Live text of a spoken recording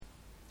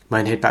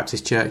Minehead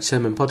Baptist Church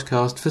Sermon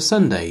Podcast for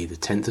Sunday, the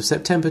 10th of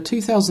September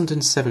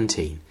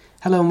 2017.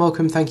 Hello and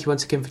welcome, thank you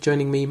once again for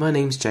joining me. My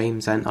name's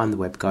James and I'm the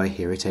web guy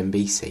here at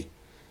MBC.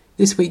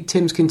 This week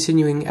Tim's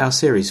continuing our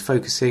series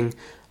focusing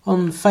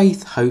on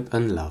faith, hope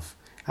and love.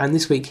 And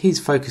this week he's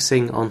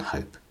focusing on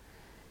hope.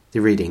 The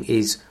reading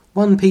is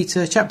 1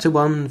 Peter chapter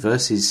 1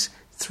 verses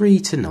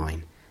 3 to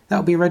 9.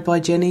 That'll be read by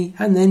Jenny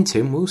and then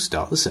Tim will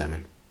start the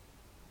sermon.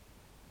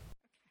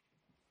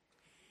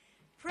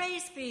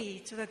 Praise be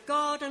to the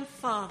God and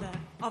Father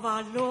of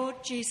our Lord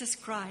Jesus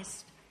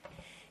Christ.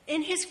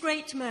 In his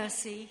great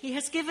mercy, he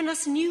has given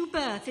us new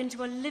birth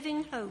into a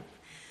living hope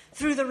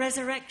through the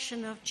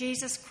resurrection of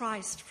Jesus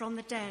Christ from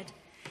the dead,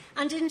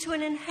 and into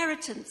an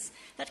inheritance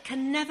that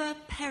can never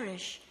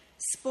perish,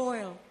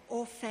 spoil,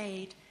 or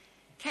fade,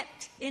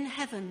 kept in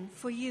heaven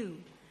for you,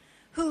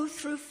 who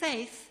through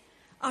faith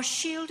are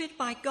shielded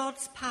by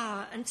God's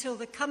power until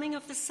the coming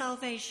of the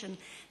salvation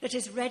that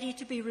is ready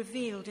to be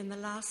revealed in the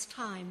last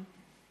time.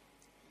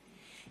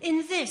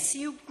 In this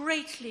you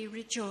greatly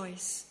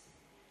rejoice,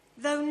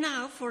 though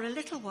now for a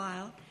little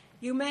while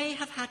you may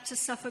have had to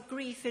suffer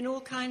grief in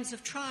all kinds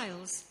of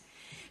trials.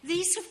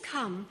 These have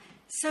come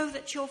so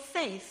that your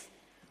faith,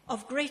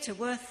 of greater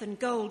worth than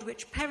gold,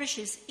 which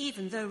perishes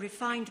even though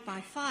refined by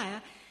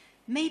fire,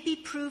 may be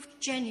proved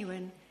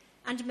genuine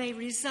and may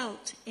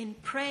result in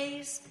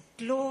praise,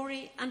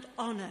 glory, and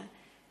honour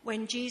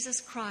when Jesus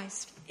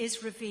Christ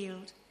is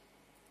revealed.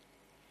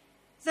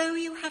 Though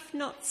you have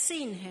not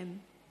seen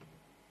him,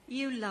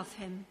 you love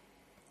him.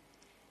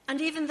 And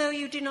even though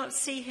you do not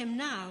see him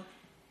now,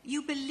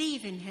 you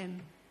believe in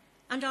him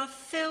and are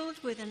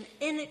filled with an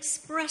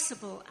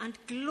inexpressible and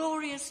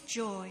glorious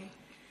joy,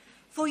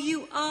 for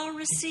you are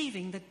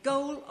receiving the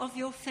goal of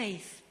your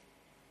faith,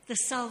 the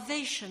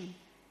salvation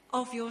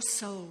of your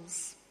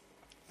souls.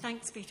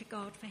 Thanks be to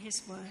God for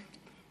his word.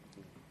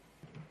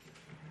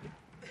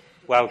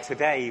 Well,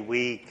 today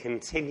we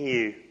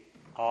continue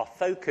our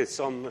focus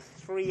on the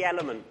three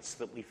elements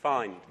that we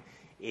find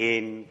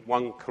in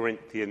 1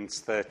 Corinthians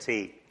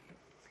 13.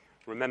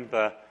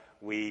 Remember,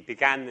 we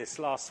began this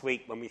last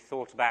week when we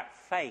thought about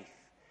faith,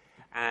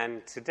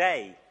 and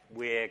today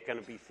we're going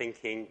to be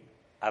thinking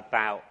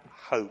about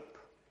hope.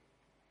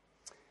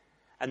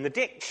 And the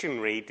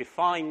dictionary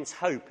defines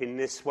hope in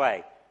this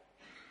way.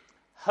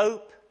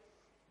 Hope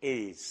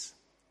is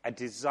a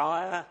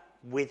desire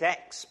with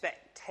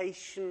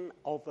expectation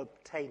of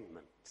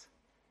obtainment,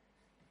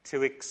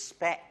 to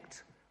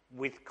expect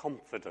with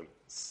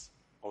confidence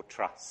or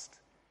trust.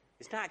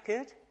 Isn't that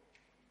good?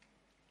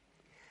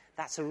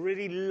 That's a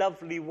really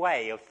lovely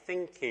way of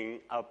thinking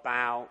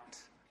about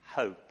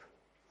hope.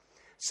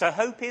 So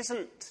hope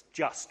isn't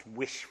just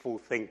wishful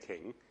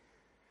thinking,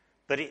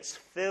 but it's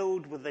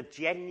filled with a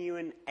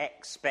genuine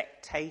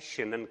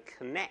expectation and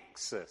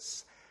connects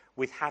us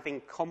with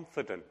having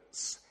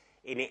confidence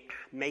in it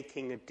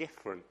making a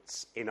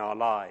difference in our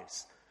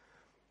lives.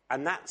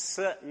 And that's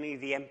certainly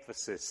the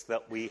emphasis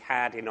that we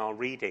had in our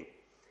reading,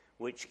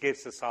 which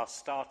gives us our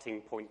starting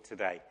point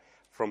today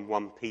from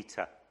 1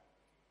 Peter.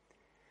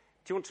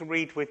 Do you want to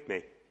read with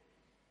me?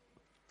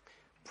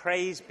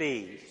 Praise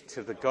be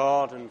to the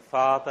God and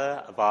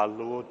Father of our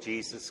Lord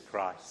Jesus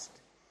Christ.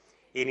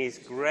 In his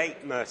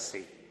great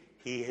mercy,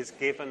 he has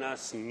given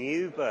us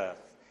new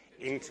birth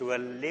into a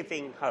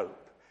living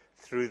hope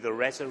through the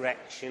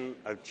resurrection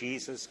of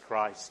Jesus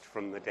Christ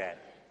from the dead,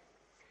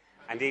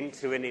 and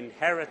into an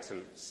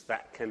inheritance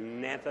that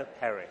can never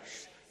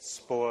perish,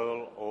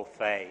 spoil, or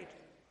fade.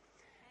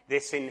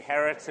 This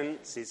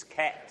inheritance is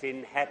kept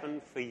in heaven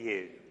for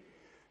you,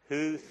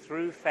 who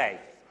through faith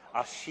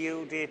are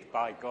shielded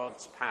by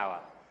God's power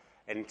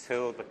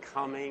until the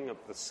coming of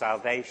the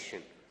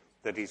salvation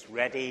that is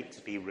ready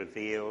to be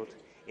revealed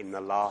in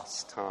the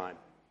last time.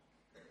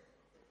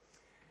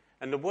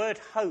 And the word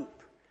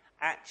hope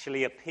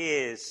actually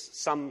appears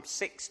some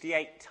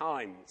 68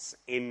 times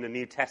in the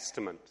New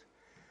Testament.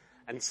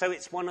 And so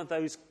it's one of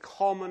those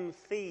common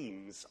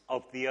themes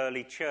of the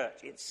early church.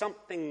 It's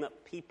something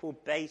that people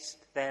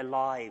based their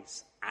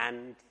lives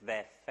and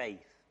their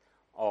faith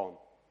on.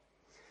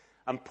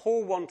 And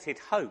Paul wanted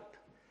hope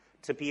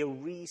to be a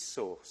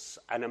resource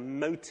and a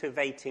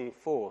motivating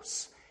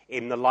force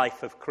in the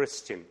life of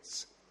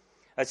Christians.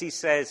 As he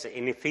says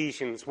in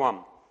Ephesians 1,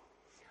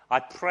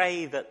 I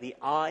pray that the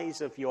eyes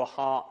of your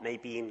heart may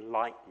be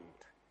enlightened,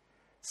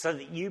 so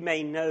that you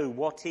may know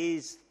what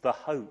is the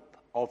hope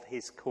of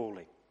his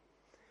calling.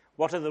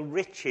 What are the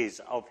riches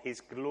of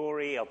his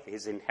glory, of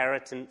his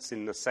inheritance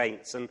in the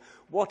saints, and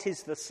what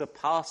is the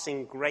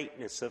surpassing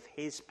greatness of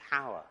his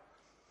power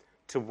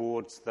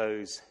towards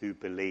those who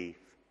believe?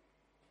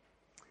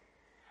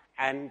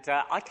 And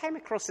I came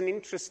across an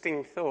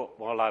interesting thought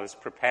while I was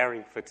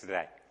preparing for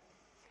today.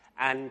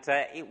 And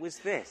it was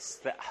this,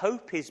 that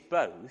hope is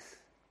both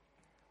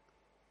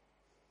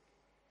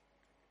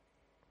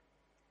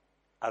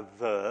a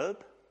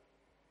verb,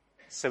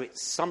 so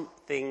it's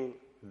something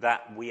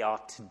that we are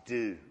to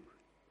do,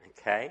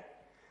 okay?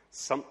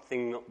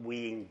 Something that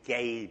we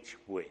engage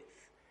with,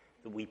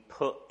 that we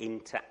put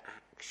into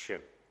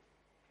action.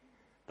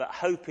 But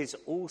hope is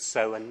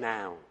also a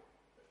noun.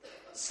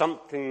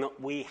 something that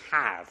we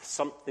have,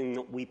 something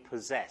that we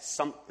possess,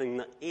 something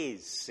that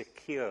is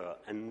secure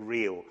and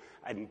real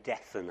and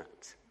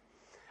definite.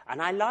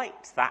 And I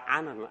liked that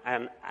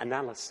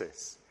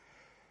analysis,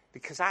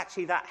 because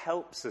actually that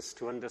helps us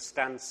to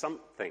understand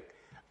something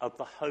of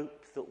the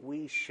hope that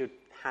we should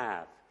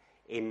have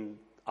in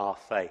our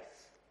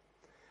faith.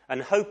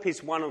 And hope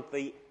is one of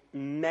the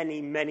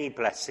many, many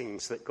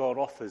blessings that God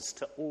offers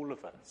to all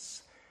of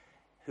us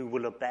who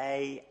will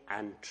obey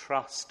and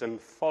trust and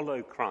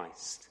follow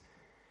Christ,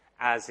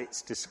 as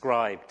it's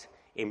described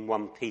in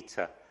 1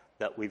 Peter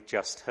that we've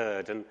just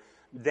heard. And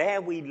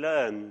there we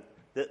learn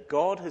that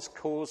God has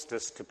caused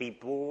us to be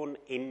born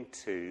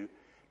into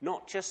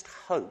not just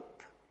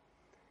hope,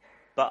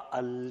 but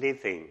a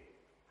living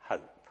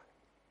hope.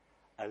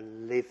 A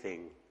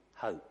living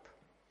hope.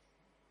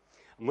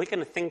 And we're going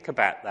to think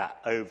about that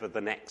over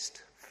the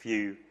next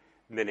few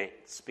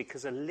minutes,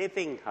 because a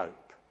living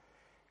hope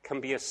can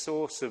be a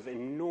source of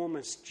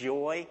enormous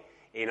joy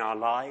in our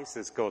lives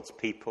as God's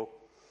people.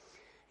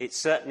 It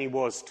certainly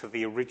was to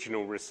the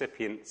original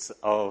recipients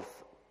of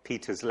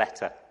Peter's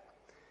letter.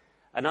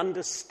 An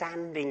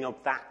understanding of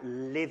that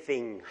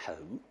living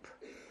hope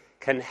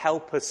can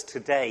help us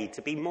today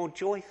to be more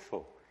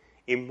joyful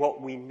in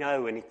what we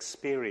know and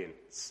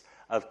experience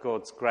of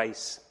God's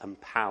grace and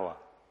power.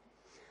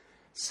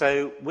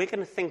 So we're going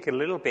to think a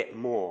little bit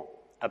more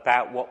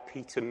about what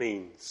Peter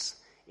means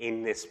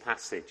in this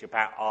passage,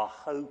 about our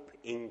hope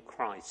in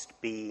Christ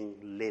being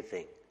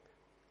living.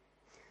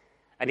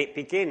 And it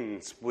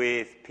begins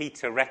with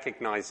Peter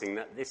recognizing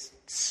that this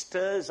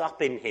stirs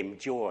up in him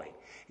joy.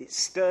 It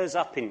stirs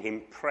up in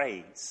him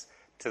praise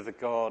to the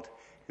God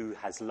who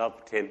has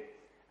loved him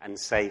and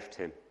saved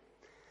him.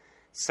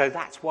 So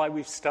that's why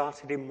we've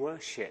started in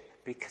worship,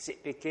 because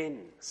it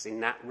begins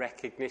in that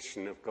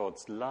recognition of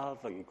God's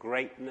love and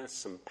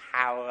greatness and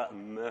power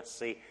and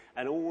mercy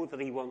and all that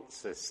he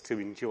wants us to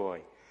enjoy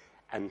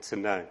and to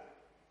know.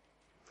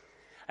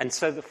 And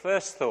so the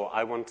first thought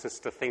I want us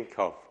to think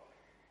of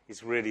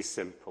is really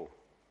simple.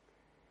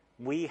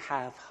 We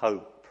have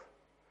hope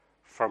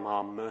from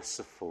our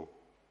merciful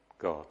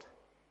God.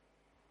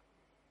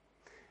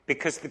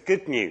 Because the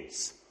good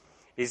news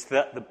is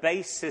that the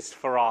basis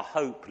for our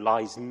hope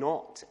lies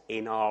not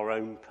in our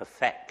own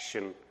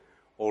perfection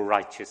or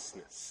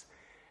righteousness.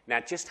 Now,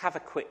 just have a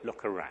quick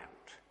look around.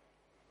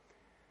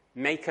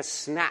 Make a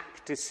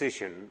snap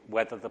decision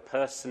whether the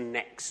person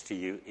next to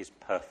you is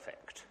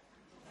perfect.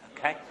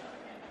 Okay?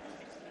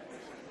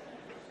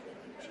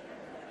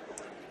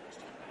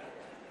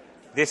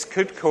 This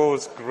could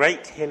cause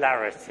great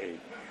hilarity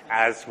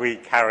as we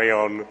carry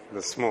on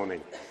this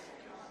morning.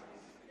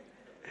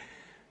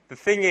 The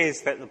thing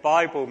is that the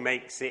Bible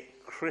makes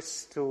it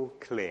crystal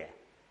clear,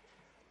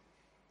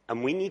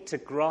 and we need to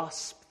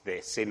grasp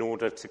this in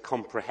order to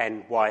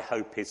comprehend why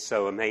hope is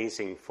so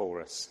amazing for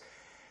us,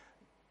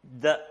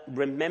 that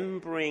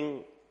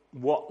remembering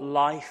what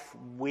life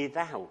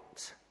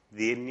without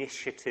the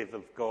initiative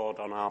of God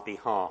on our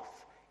behalf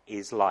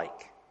is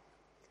like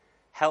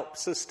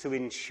helps us to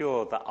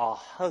ensure that our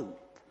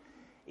hope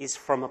is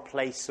from a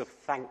place of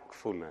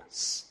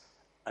thankfulness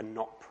and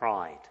not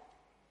pride.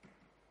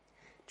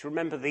 Do you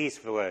remember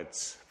these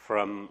words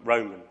from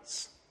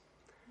Romans?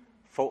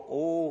 For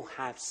all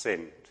have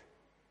sinned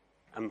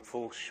and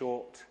fall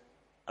short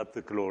of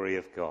the glory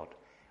of God.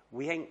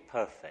 We ain't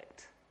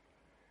perfect.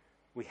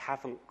 We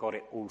haven't got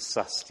it all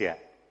sussed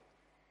yet.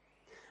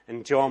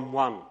 And John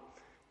 1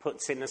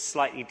 puts it in a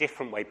slightly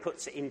different way,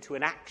 puts it into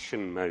an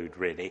action mode,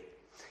 really.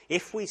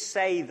 If we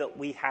say that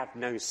we have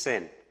no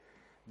sin,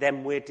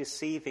 then we're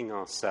deceiving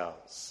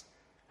ourselves,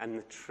 and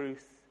the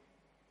truth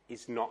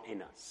is not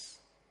in us.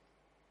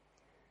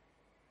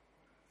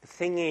 The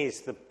thing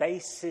is, the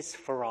basis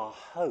for our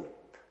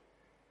hope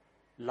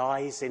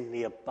lies in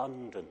the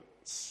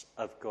abundance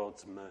of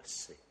God's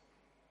mercy.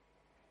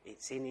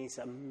 It's in his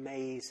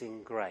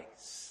amazing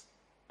grace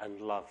and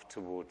love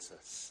towards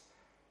us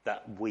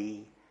that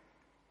we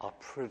are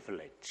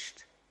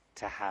privileged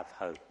to have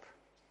hope.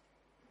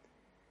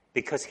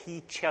 Because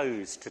he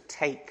chose to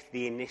take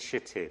the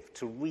initiative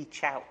to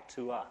reach out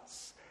to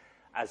us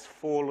as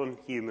fallen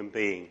human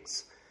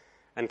beings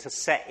and to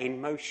set in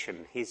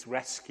motion his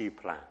rescue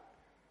plan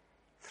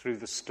through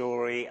the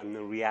story and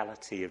the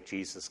reality of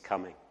Jesus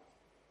coming.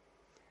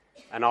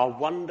 And our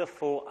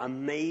wonderful,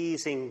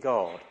 amazing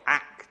God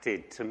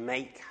acted to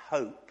make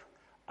hope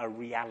a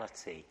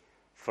reality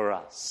for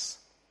us.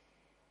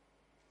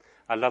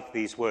 I love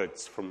these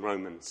words from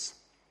Romans.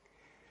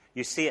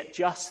 You see, at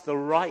just the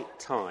right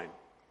time,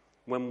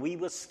 when we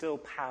were still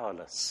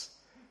powerless,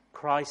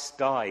 Christ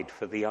died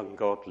for the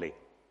ungodly.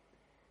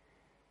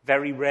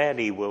 Very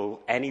rarely will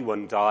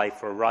anyone die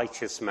for a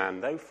righteous man,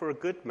 though for a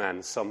good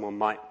man someone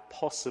might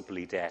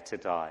possibly dare to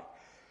die.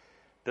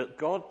 But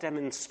God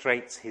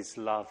demonstrates his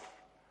love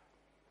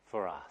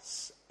for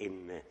us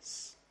in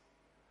this.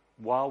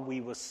 While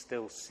we were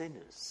still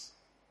sinners,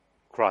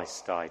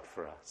 Christ died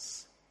for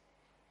us.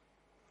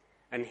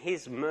 And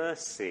his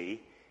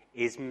mercy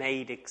is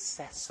made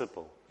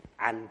accessible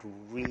and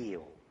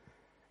real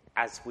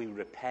as we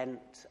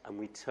repent and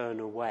we turn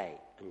away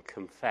and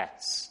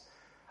confess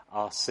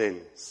our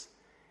sins.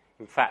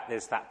 In fact,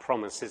 there's that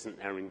promise, isn't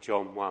there, in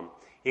John 1?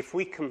 If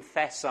we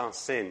confess our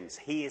sins,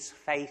 he is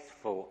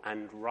faithful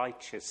and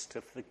righteous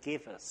to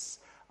forgive us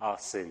our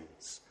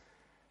sins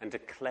and to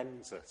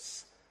cleanse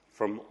us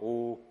from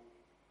all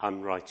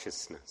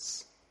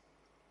unrighteousness.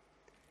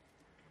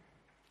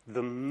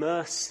 The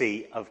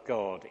mercy of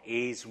God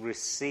is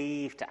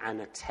received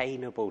and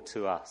attainable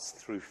to us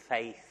through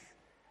faith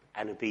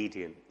and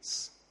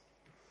obedience.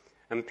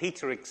 And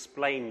Peter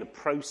explained the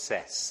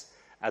process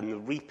and the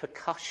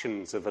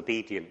repercussions of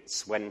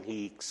obedience when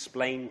he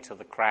explained to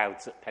the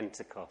crowds at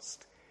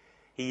Pentecost.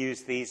 He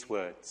used these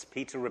words.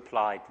 Peter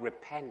replied,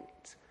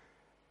 "Repent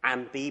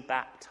and be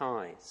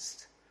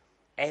baptized,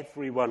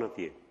 every one of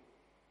you,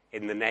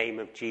 in the name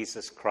of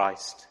Jesus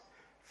Christ,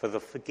 for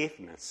the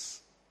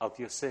forgiveness of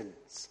your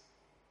sins.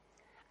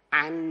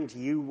 And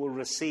you will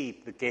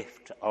receive the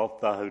gift of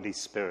the Holy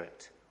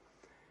Spirit.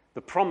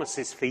 The promise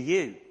is for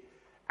you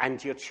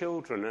and your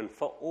children and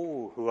for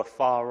all who are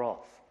far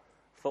off,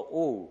 for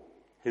all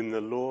whom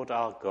the Lord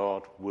our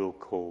God will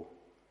call."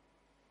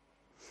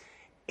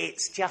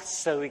 It's just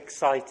so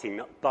exciting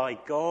that by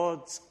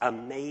God's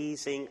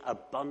amazing,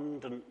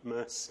 abundant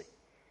mercy,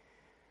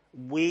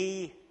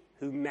 we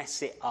who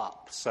mess it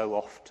up so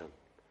often,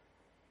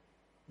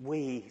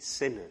 we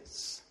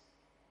sinners,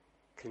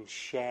 can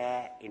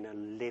share in a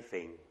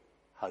living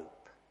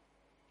hope.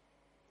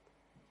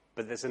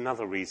 But there's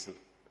another reason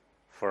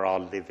for our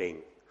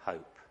living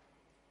hope.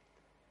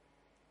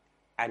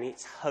 And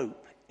it's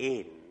hope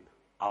in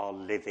our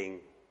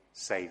living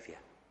Saviour.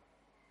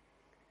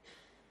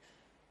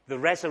 The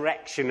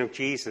resurrection of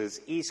Jesus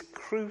is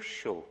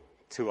crucial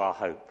to our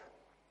hope.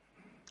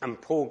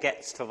 And Paul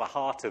gets to the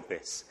heart of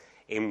this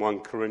in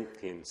 1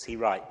 Corinthians. He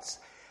writes,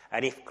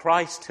 "And if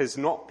Christ has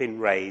not been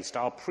raised,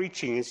 our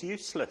preaching is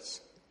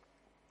useless,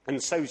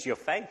 and so's your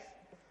faith.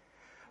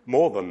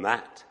 More than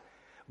that,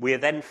 we are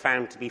then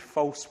found to be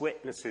false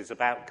witnesses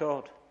about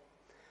God.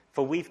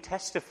 For we've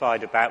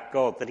testified about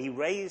God that he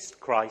raised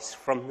Christ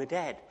from the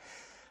dead.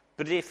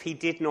 But if he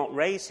did not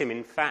raise him,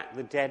 in fact,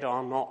 the dead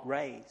are not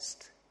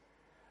raised.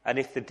 And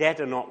if the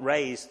dead are not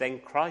raised, then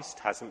Christ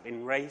hasn't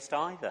been raised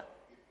either.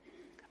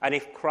 And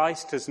if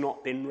Christ has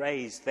not been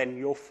raised, then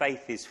your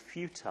faith is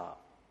futile.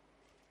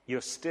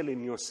 You're still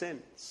in your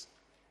sins.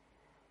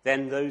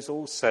 Then those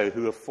also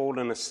who have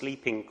fallen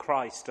asleep in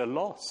Christ are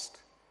lost.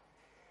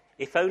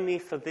 If only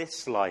for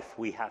this life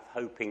we have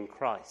hope in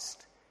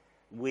Christ,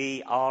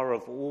 we are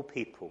of all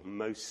people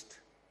most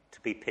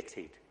to be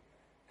pitied."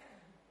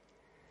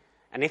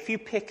 And if you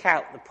pick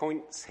out the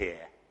points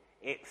here,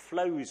 it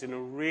flows in a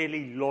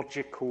really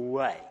logical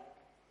way.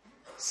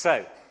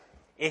 So,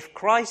 if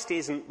Christ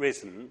isn't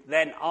risen,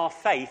 then our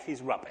faith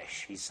is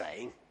rubbish, he's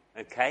saying.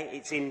 Okay?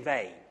 It's in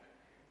vain.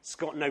 It's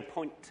got no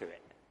point to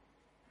it.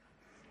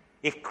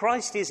 If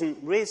Christ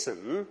isn't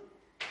risen,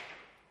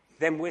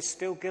 then we're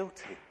still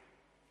guilty.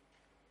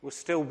 We're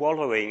still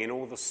wallowing in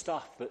all the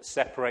stuff that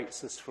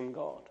separates us from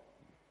God.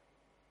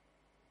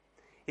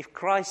 If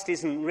Christ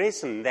isn't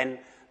risen,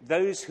 then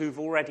those who've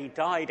already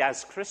died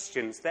as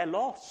Christians, they're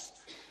lost.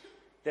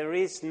 There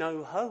is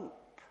no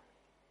hope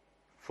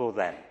for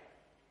them.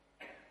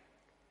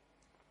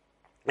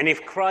 And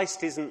if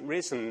Christ isn't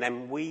risen,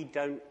 then we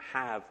don't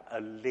have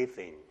a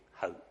living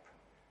hope.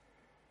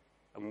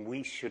 And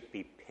we should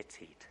be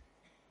pitied.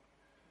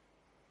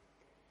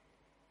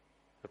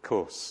 Of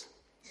course,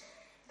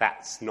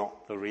 that's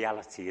not the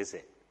reality, is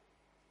it?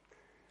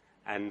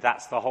 And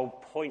that's the whole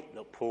point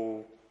that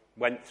Paul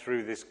went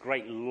through this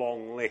great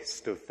long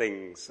list of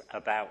things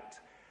about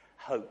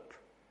hope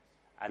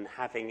and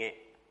having it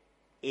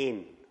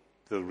in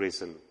the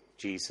risen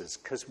Jesus,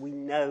 because we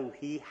know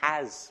he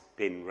has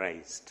been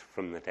raised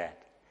from the dead.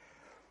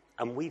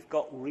 And we've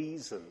got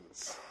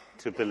reasons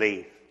to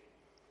believe,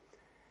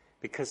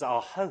 because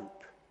our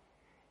hope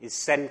is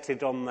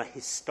centered on the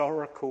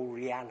historical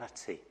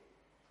reality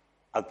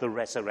of the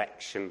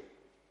resurrection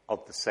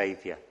of the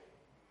Saviour.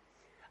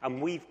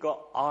 And we've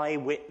got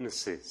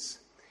eyewitnesses.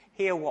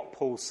 Hear what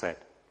Paul said.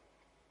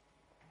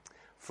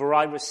 "For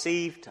I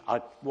received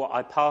what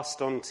I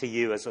passed on to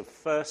you as of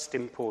first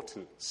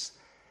importance,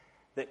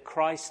 that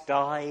Christ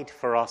died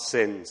for our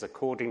sins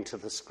according to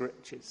the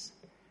Scriptures,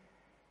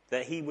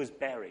 that he was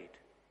buried,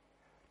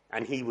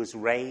 and he was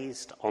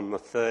raised on the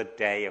third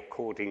day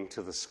according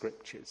to the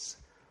Scriptures,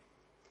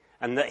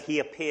 and that he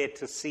appeared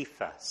to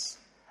Cephas,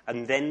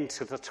 and then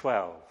to the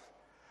 12.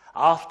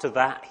 After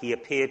that, he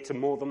appeared to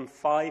more than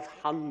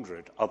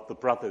 500 of the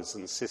brothers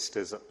and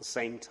sisters at the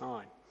same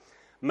time,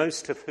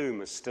 most of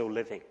whom are still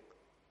living,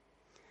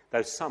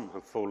 though some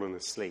have fallen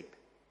asleep.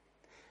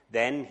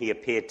 Then he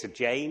appeared to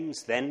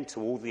James, then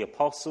to all the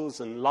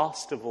apostles, and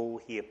last of all,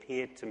 he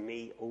appeared to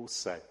me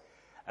also,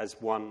 as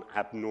one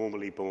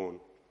abnormally born.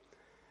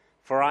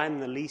 For I am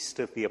the least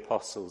of the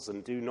apostles,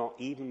 and do not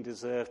even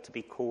deserve to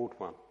be called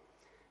one,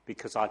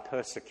 because I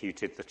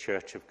persecuted the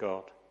church of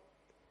God.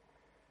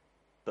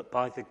 But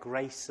by the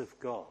grace of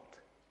God,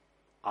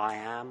 I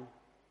am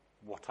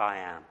what I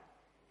am,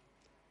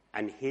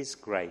 and his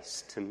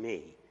grace to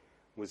me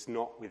was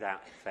not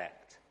without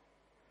effect.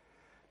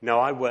 No,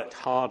 I worked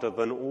harder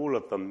than all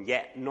of them,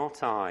 yet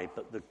not I,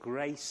 but the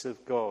grace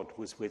of God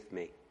was with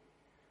me.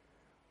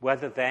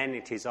 Whether then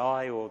it is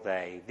I or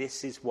they,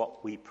 this is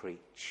what we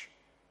preach,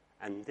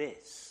 and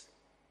this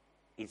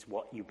is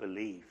what you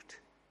believed.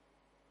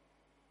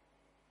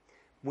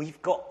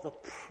 We've got the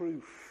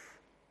proof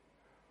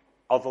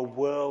of a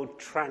world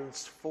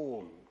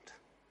transformed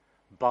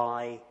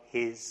by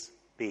his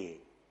being,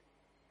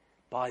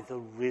 by the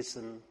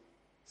risen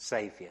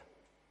Saviour.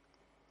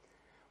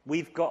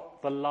 We've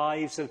got the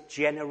lives of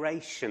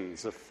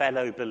generations of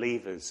fellow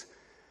believers.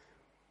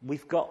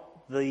 We've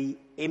got the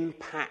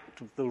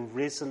impact of the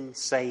risen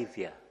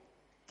Saviour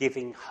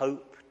giving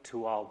hope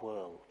to our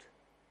world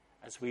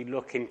as we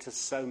look into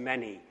so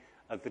many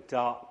of the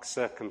dark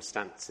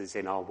circumstances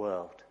in our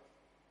world.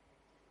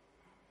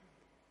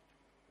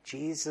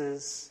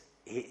 Jesus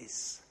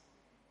is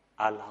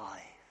alive.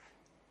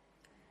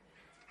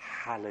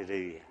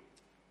 Hallelujah.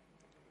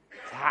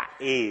 That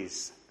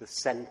is the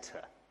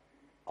centre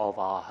of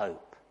our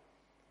hope.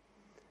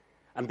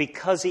 And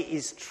because it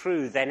is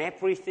true, then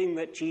everything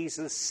that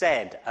Jesus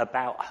said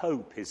about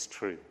hope is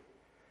true.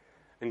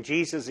 And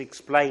Jesus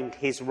explained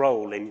his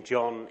role in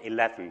John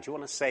 11. Do you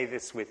want to say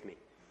this with me?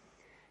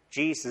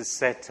 Jesus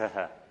said to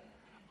her,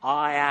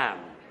 I am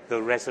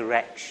the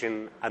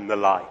resurrection and the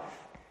life.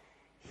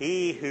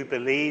 He who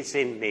believes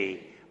in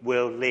me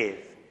will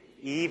live,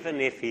 even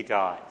if he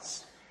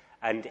dies.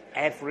 And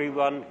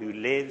everyone who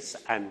lives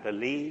and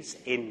believes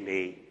in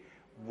me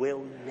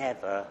will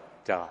never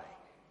die.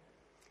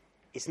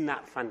 Isn't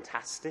that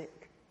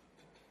fantastic?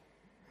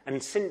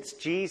 And since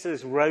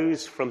Jesus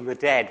rose from the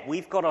dead,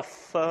 we've got a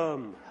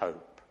firm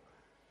hope,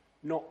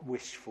 not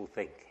wishful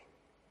thinking.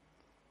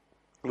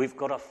 We've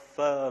got a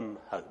firm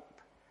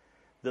hope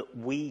that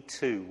we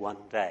too one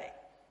day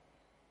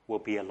will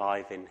be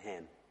alive in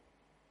him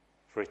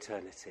for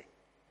eternity.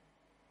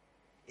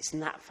 Isn't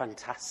that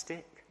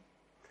fantastic?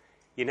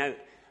 You know,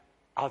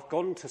 I've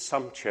gone to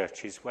some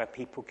churches where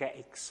people get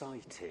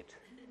excited.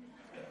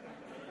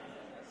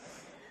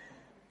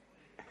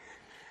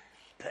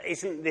 But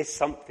isn't this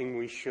something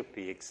we should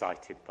be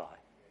excited by?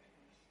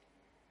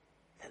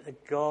 That the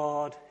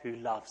God who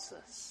loves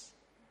us,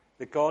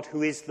 the God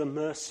who is the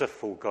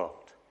merciful God,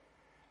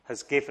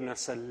 has given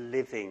us a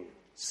living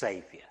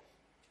Saviour,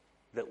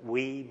 that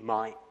we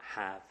might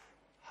have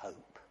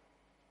hope.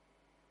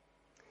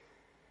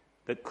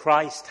 That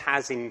Christ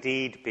has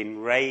indeed been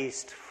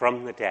raised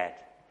from the dead,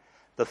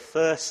 the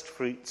first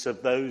fruits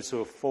of those who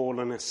have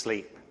fallen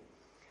asleep.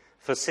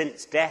 For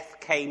since death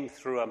came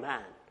through a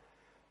man,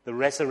 the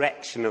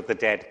resurrection of the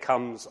dead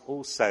comes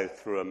also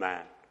through a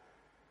man.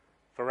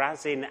 For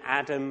as in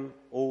Adam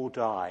all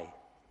die,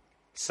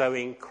 so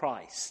in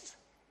Christ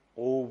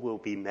all will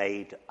be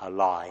made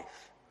alive.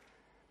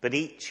 But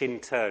each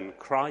in turn,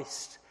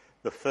 Christ,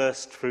 the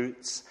first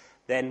fruits,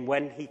 then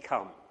when he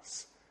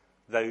comes,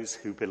 those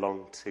who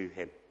belong to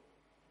him.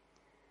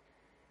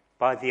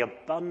 By the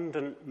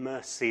abundant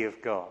mercy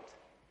of God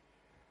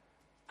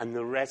and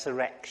the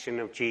resurrection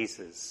of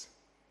Jesus,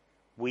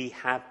 we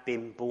have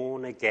been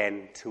born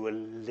again to a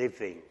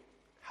living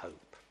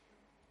hope.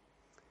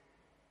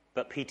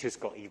 But Peter's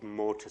got even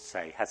more to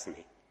say, hasn't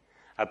he,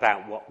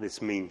 about what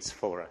this means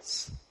for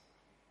us.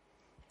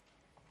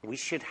 We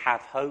should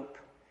have hope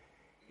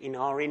in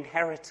our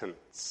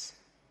inheritance.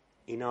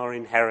 In our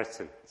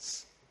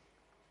inheritance.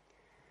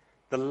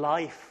 The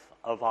life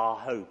of our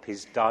hope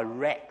is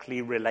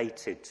directly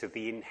related to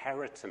the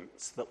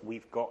inheritance that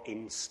we've got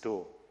in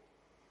store.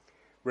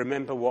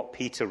 Remember what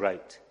Peter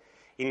wrote.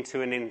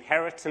 Into an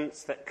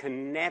inheritance that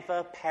can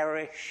never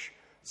perish,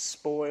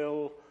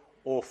 spoil,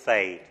 or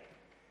fade.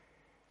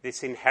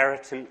 This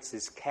inheritance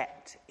is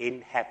kept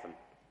in heaven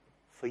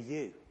for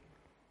you.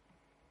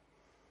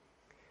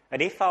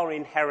 And if our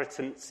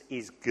inheritance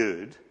is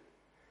good,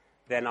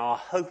 then our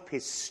hope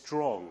is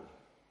strong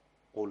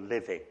or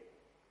living.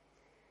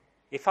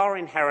 If our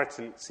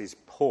inheritance is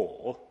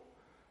poor,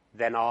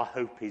 then our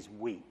hope is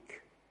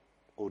weak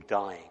or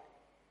dying.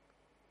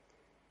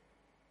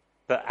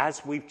 But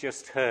as we've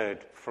just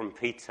heard from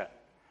Peter,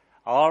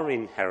 our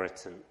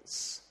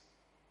inheritance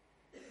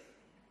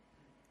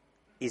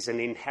is an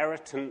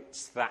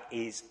inheritance that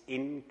is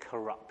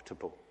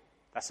incorruptible.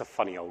 That's a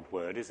funny old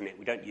word, isn't it?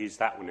 We don't use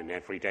that one in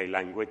everyday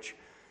language.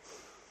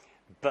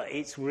 But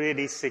it's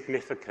really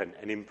significant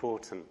and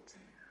important.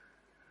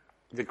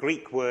 The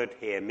Greek word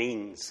here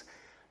means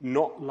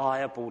not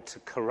liable to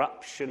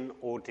corruption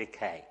or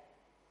decay.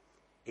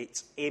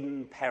 It's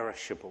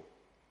imperishable.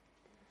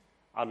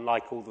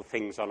 Unlike all the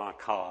things on our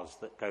cars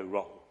that go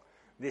wrong,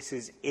 this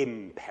is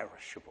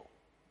imperishable.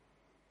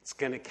 It's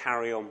going to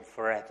carry on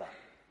forever.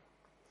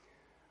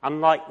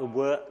 Unlike the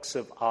works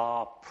of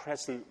our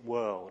present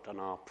world and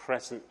our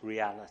present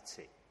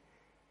reality,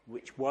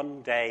 which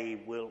one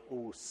day will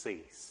all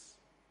cease,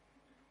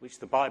 which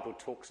the Bible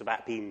talks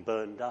about being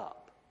burned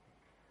up,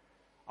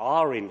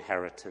 our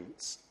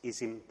inheritance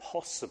is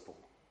impossible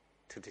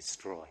to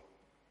destroy.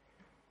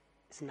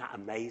 Isn't that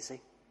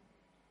amazing?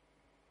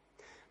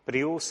 But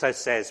he also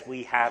says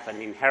we have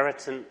an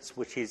inheritance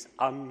which is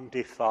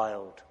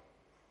undefiled.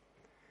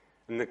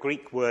 And the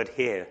Greek word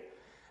here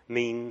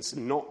means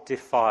not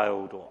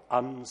defiled or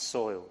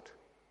unsoiled.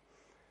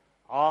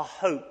 Our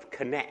hope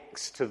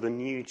connects to the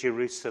New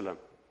Jerusalem.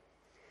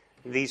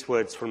 These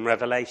words from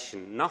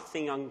Revelation: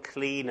 nothing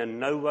unclean and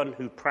no one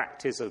who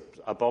practices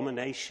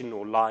abomination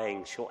or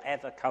lying shall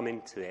ever come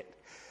into it,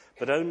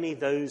 but only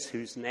those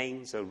whose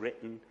names are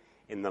written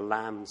in the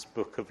Lamb's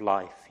book of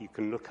life. You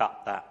can look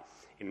up that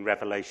in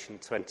Revelation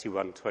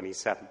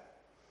 21:27.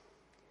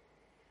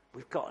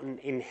 We've got an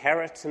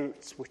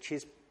inheritance which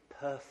is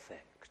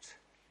perfect,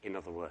 in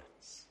other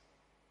words.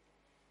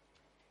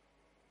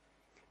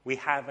 We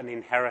have an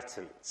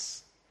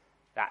inheritance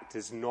that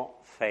does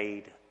not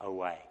fade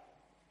away.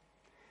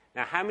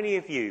 Now, how many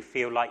of you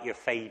feel like you're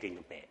fading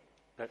a bit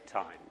at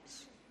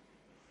times?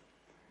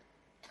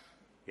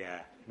 Yeah,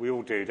 we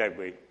all do, don't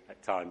we,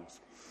 at times?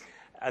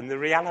 And the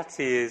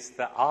reality is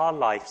that our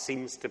life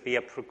seems to be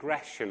a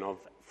progression of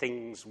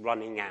things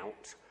running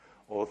out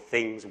or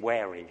things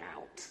wearing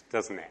out,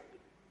 doesn't it?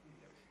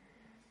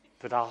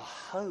 But our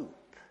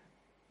hope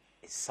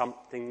is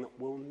something that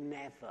will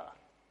never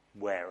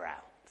wear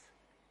out.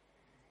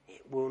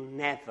 It will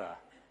never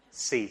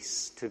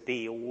cease to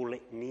be all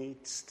it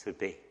needs to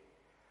be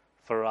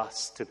for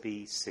us to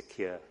be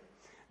secure.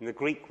 And the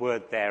Greek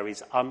word there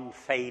is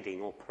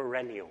unfading or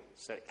perennial,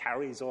 so it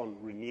carries on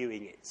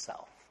renewing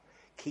itself,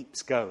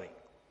 keeps going.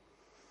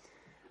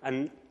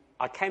 And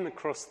I came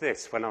across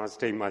this when I was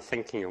doing my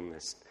thinking on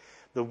this.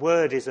 The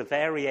word is a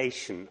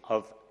variation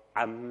of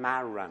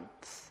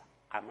amaranth.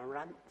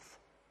 Amaranth?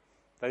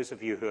 Those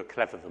of you who are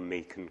clever than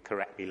me can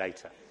correct me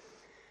later.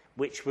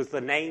 Which was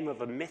the name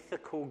of a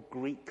mythical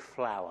Greek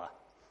flower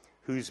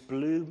whose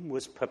bloom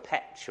was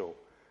perpetual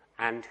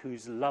and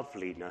whose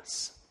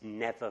loveliness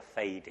never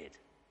faded.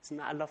 Isn't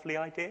that a lovely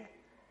idea?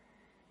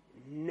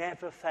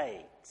 Never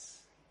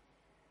fades.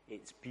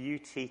 Its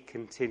beauty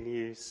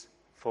continues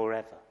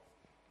forever.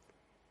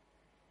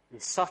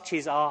 And such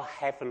is our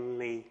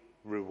heavenly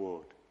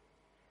reward.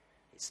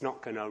 It's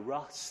not going to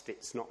rust,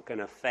 it's not going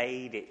to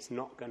fade, it's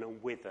not going to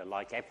wither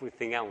like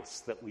everything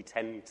else that we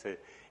tend to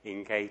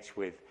engage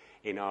with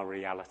in our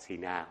reality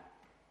now.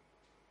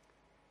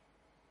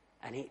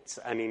 And it's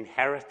an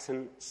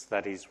inheritance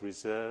that is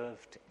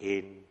reserved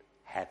in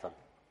heaven.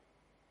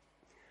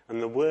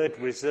 And the word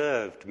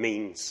reserved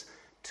means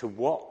to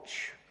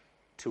watch,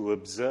 to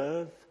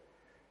observe,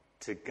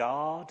 to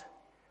guard,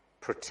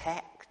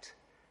 protect,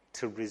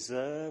 to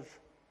reserve,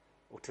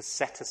 or to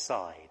set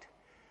aside.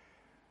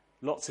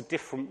 Lots of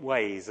different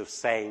ways of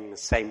saying the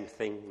same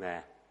thing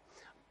there.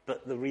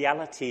 But the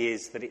reality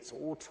is that it's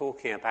all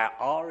talking about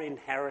our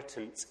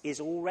inheritance is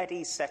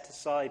already set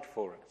aside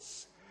for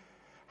us.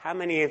 How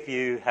many of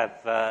you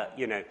have,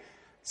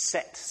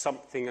 set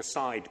something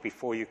aside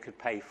before you could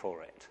pay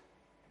for it?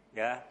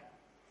 Yeah?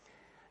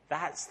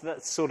 That's the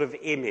sort of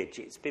image.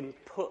 It's been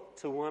put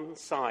to one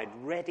side,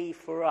 ready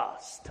for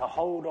us to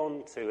hold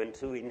on to and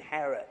to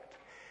inherit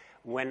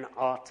when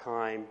our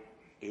time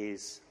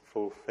is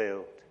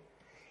fulfilled.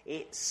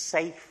 It's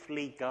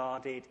safely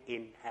guarded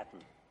in heaven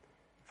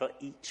for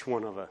each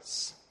one of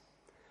us.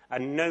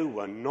 And no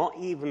one, not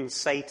even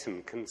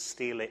Satan, can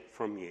steal it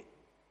from you.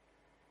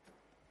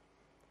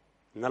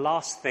 And the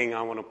last thing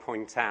I want to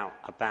point out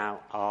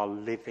about our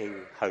living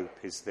hope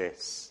is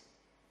this.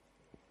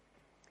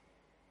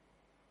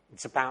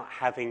 It's about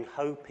having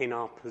hope in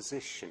our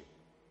position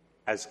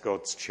as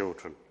God's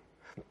children.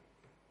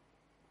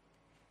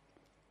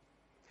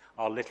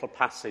 Our little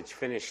passage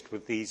finished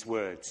with these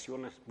words. You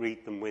want to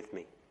read them with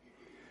me?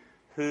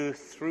 Who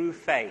through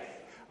faith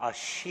are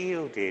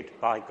shielded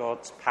by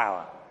God's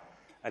power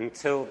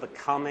until the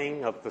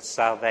coming of the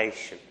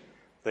salvation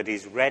that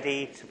is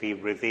ready to be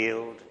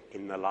revealed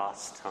in the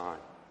last time.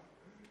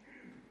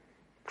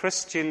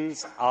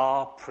 Christians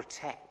are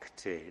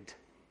protected,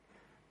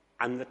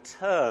 and the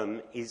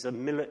term is a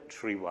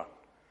military one,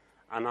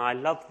 and I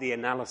love the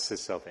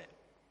analysis of it.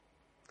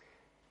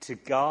 To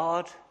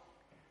guard,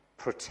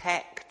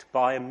 protect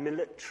by a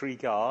military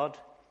guard,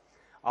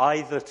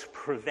 either to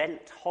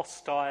prevent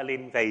hostile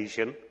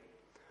invasion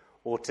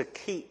or to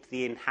keep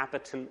the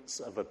inhabitants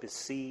of a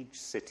besieged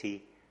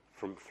city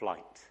from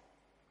flight.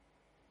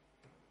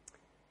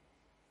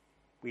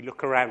 We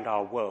look around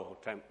our world,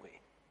 don't we?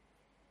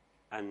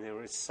 And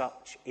there is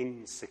such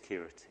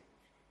insecurity.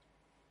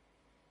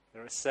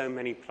 There are so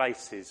many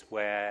places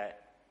where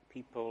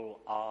people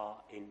are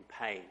in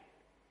pain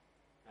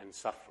and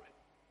suffering,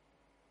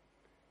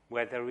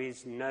 where there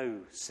is no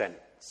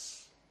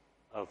sense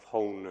of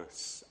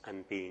wholeness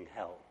and being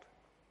held.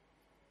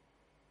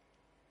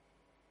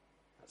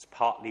 That's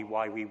partly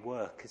why we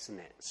work, isn't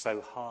it?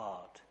 So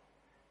hard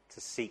to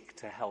seek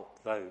to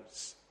help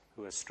those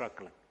who are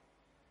struggling,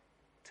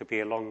 to be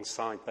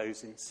alongside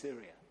those in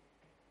Syria,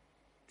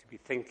 to be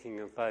thinking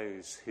of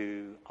those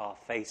who are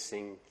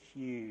facing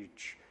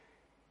huge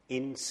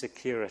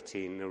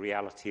insecurity in the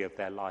reality of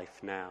their life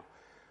now.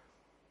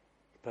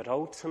 But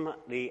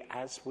ultimately,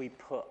 as we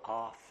put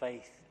our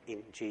faith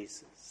in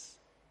Jesus,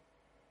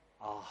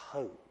 our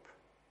hope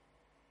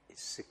is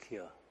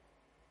secure.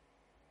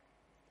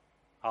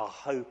 Our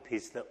hope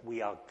is that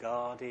we are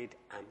guarded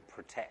and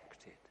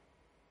protected.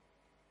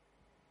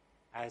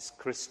 As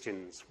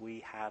Christians,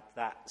 we have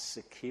that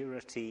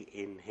security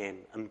in him.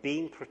 And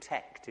being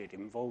protected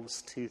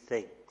involves two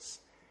things.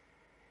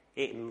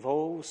 It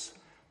involves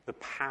the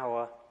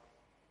power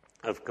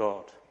of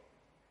God.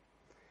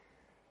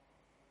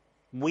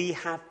 We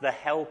have the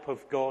help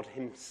of God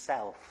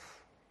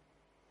himself.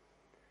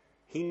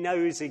 He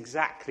knows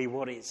exactly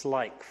what it's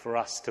like for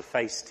us to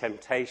face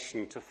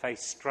temptation, to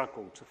face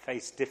struggle, to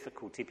face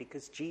difficulty,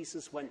 because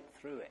Jesus went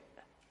through it.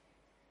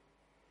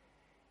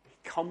 He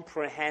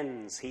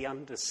comprehends, he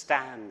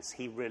understands,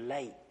 he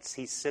relates,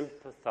 he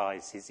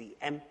sympathizes, he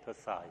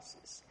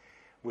empathizes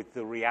with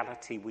the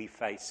reality we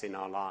face in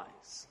our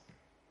lives.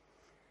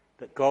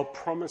 That God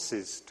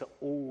promises to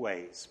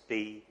always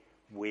be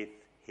with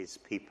his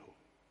people.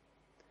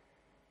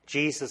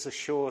 Jesus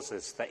assures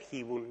us that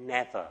he will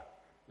never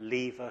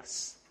leave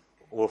us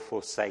or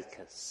forsake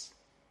us.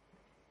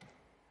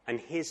 And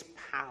his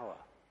power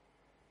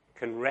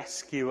can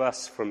rescue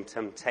us from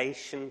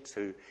temptation,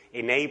 to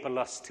enable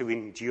us to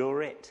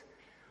endure it.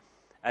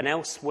 And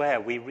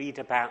elsewhere we read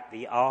about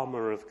the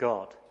armour of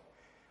God,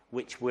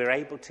 which we're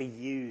able to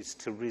use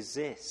to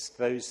resist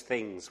those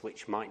things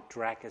which might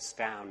drag us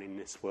down in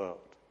this world.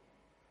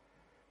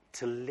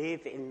 To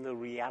live in the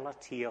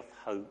reality of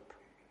hope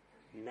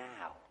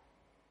now.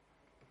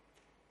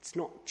 It's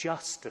not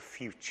just a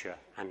future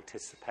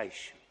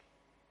anticipation,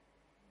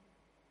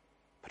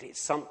 but it's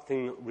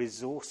something that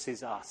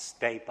resources us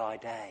day by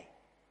day.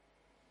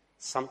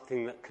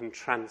 Something that can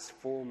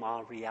transform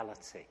our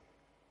reality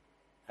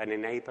and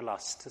enable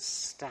us to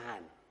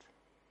stand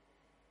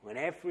when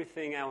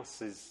everything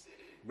else is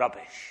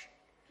rubbish,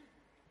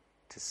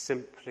 to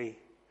simply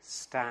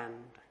stand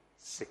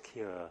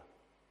secure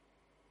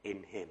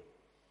in him.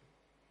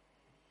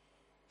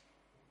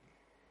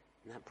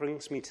 And that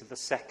brings me to the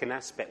second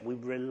aspect. We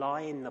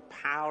rely in the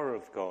power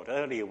of God.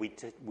 Earlier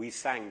we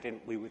sang,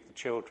 didn't we, with the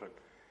children,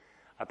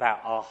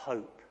 about our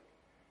hope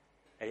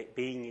and it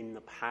being in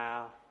the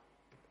power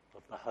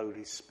of the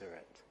Holy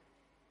Spirit.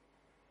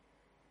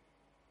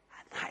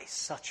 And that is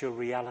such a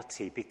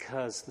reality,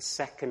 because the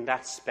second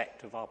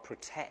aspect of our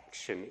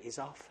protection is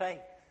our faith.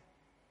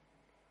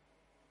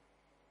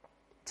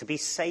 To be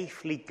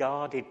safely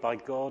guarded by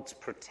God's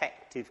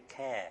protective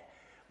care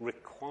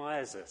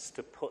requires us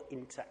to put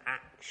into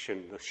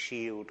action the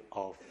shield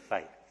of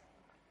faith.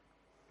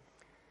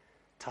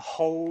 To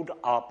hold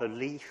our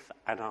belief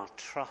and our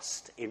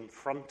trust in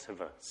front of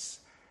us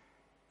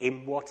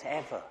in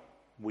whatever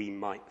we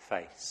might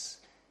face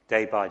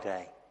day by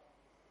day.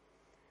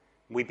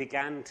 We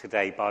began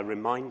today by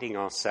reminding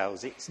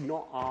ourselves it's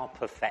not our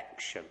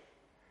perfection.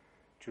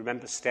 Do you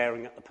remember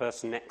staring at the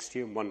person next to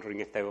you and wondering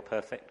if they were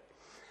perfect?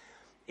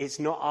 It's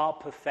not our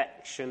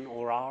perfection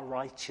or our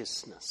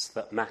righteousness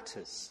that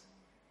matters,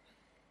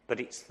 but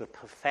it's the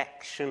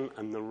perfection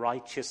and the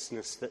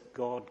righteousness that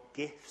God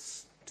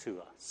gifts to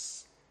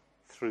us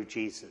through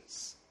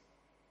Jesus.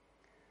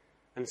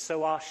 And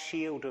so our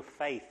shield of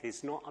faith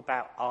is not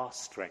about our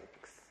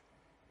strength,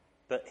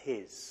 but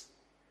his.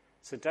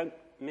 So don't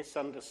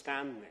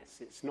misunderstand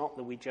this. It's not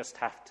that we just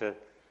have to,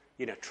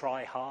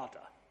 try harder.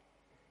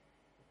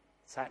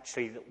 It's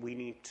actually that we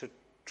need to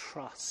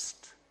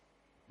trust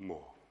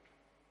more.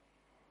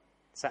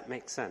 Does that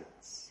make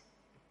sense?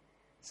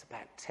 It's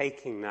about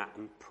taking that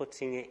and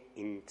putting it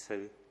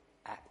into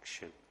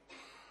action.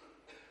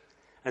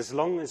 As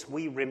long as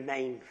we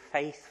remain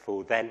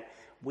faithful, then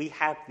we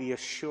have the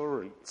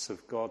assurance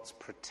of God's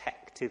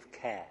protective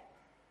care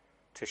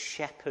to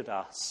shepherd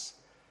us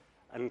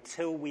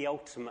until we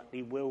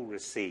ultimately will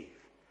receive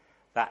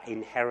that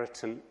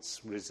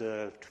inheritance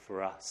reserved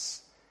for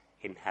us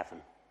in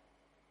heaven.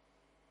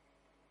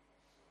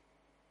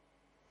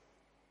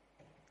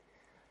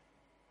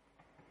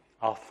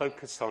 Our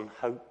focus on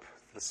hope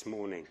this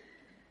morning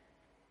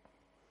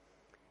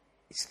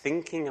is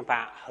thinking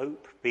about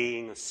hope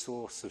being a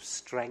source of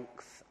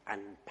strength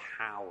and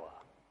power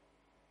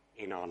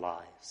in our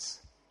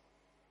lives.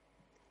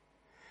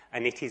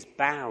 And it is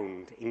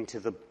bound into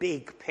the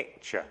big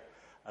picture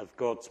of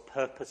God's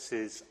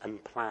purposes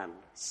and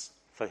plans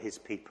for his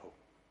people.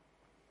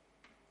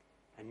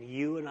 And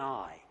you and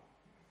I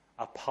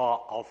are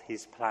part of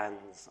his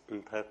plans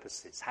and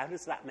purposes. How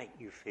does that make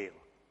you feel?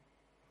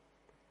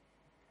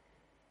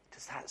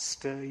 Does that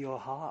stir your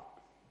heart?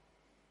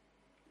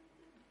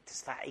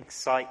 Does that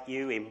excite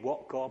you in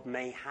what God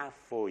may have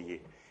for you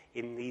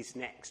in these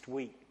next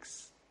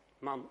weeks,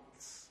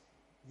 months,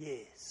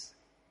 years?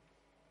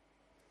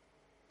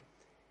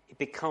 It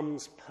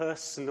becomes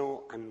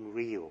personal and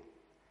real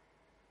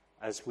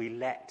as we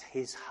let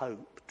his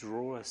hope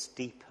draw us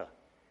deeper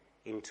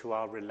into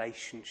our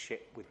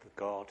relationship with the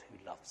God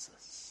who loves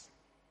us.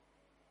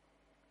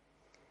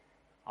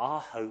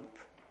 Our hope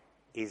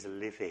is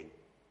living,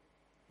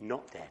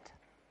 not dead.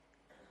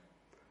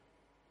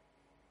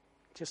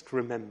 Just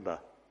remember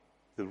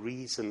the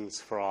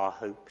reasons for our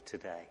hope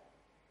today.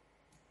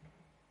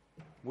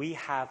 We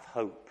have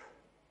hope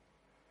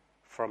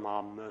from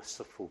our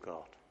merciful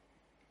God.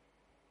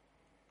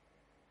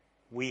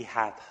 We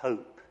have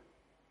hope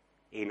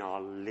in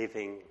our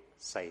living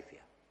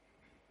Saviour.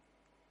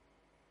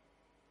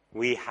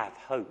 We have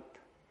hope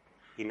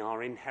in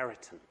our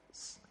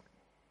inheritance.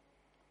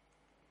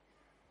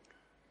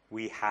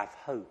 We have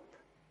hope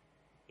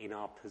in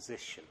our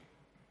position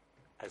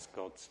as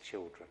God's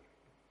children.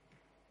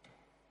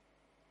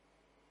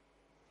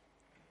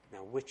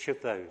 Now, which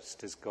of those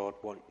does God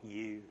want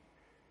you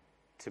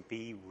to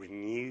be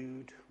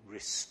renewed,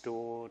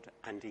 restored,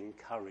 and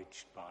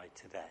encouraged by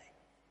today?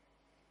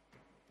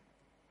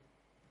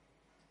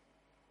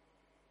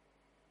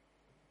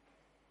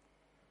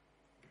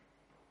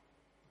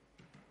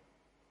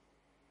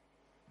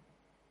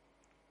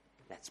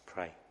 Let's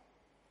pray.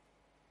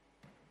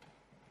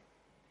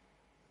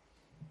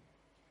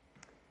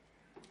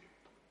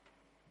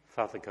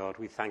 Father God,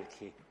 we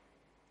thank you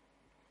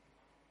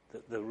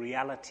that the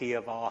reality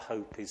of our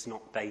hope is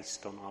not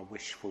based on our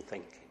wishful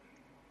thinking,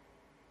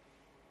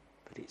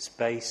 but it's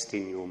based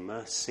in your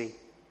mercy,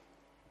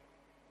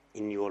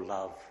 in your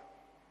love.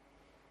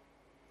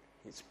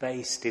 It's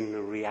based in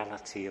the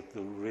reality of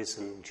the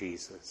risen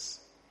Jesus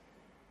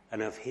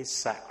and of his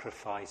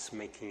sacrifice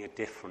making a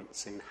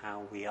difference in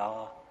how we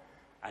are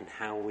and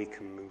how we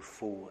can move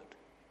forward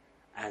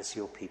as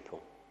your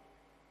people.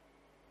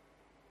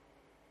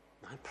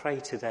 I pray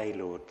today,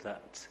 Lord,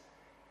 that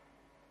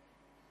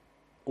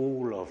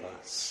all of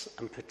us,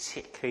 and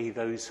particularly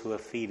those who are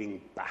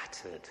feeling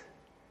battered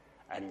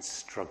and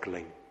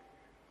struggling,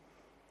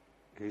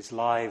 whose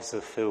lives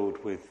are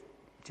filled with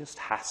just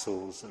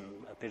hassles and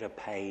a bit of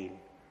pain,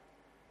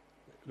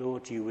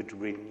 Lord, you would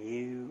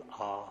renew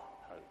our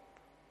hope.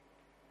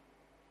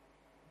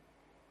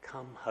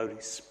 Come,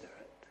 Holy Spirit,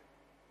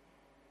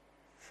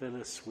 fill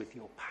us with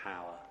your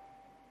power.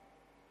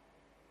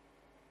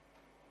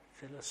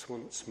 Fill us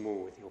once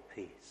more with your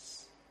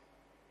peace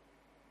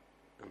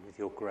and with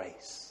your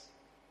grace.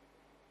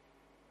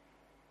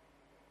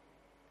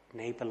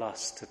 Enable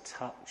us to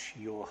touch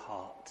your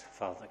heart,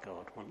 Father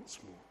God, once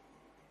more.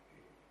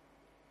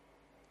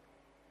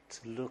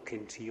 To look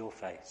into your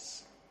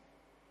face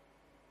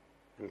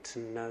and to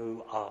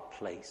know our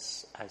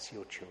place as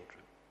your children.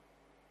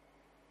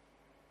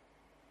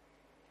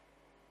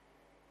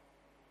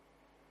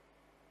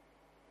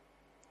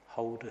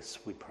 Hold us,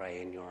 we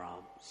pray, in your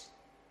arms.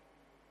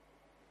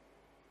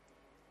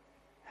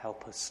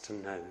 Help us to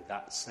know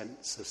that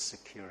sense of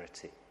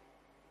security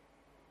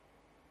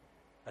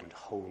and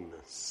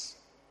wholeness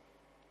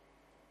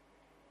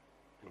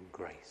and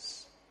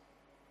grace.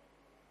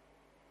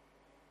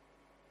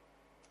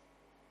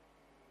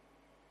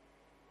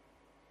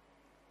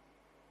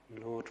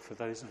 Lord, for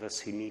those of us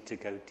who need to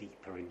go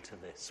deeper into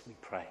this, we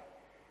pray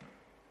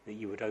that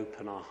you would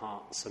open our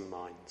hearts and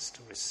minds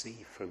to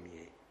receive from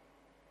you.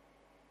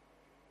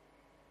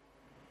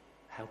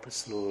 Help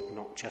us, Lord,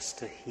 not just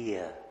to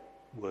hear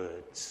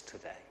words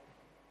today,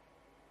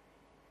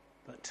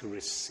 but to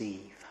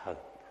receive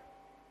hope.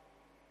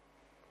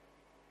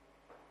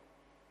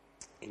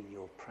 In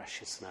your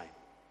precious name.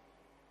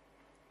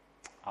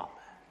 Amen.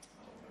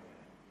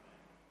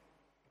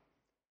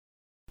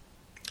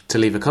 To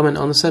leave a comment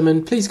on the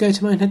sermon, please go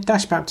to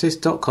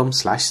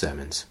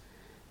minehead-baptist.com/sermons.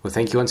 Well,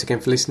 thank you once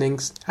again for listening,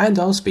 and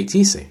I'll speak to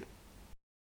you soon.